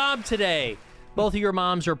wonderful job today. Both of your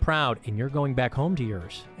moms are proud, and you're going back home to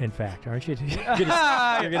yours, in fact, aren't you? You're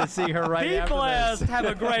going to see her right after this. Be blessed. Have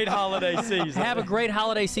a great holiday season. Have a great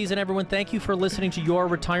holiday season, everyone. Thank you for listening to Your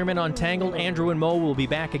Retirement Untangled. Andrew and Mo will be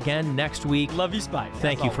back again next week. Love you, Spike.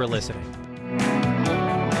 Thank you for listening.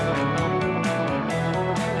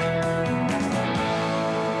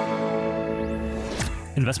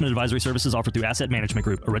 Investment advisory services offered through Asset Management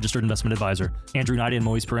Group, a registered investment advisor. Andrew Nida and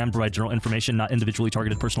Moise Param provide general information, not individually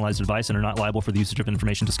targeted personalized advice, and are not liable for the usage of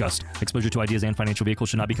information discussed. Exposure to ideas and financial vehicles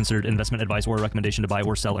should not be considered investment advice or a recommendation to buy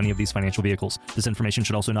or sell any of these financial vehicles. This information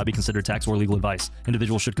should also not be considered tax or legal advice.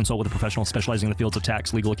 Individuals should consult with a professional specializing in the fields of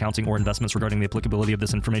tax, legal, accounting, or investments regarding the applicability of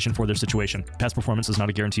this information for their situation. Past performance is not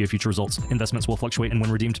a guarantee of future results. Investments will fluctuate and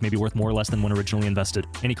when redeemed may be worth more or less than when originally invested.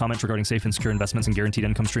 Any comments regarding safe and secure investments and guaranteed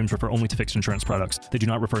income streams refer only to fixed insurance products. They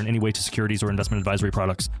do not refer in any way to securities or investment advisory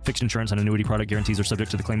products. Fixed insurance and annuity product guarantees are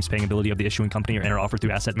subject to the claims paying ability of the issuing company and are offered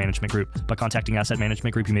through Asset Management Group. By contacting Asset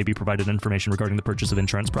Management Group, you may be provided information regarding the purchase of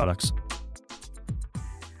insurance products.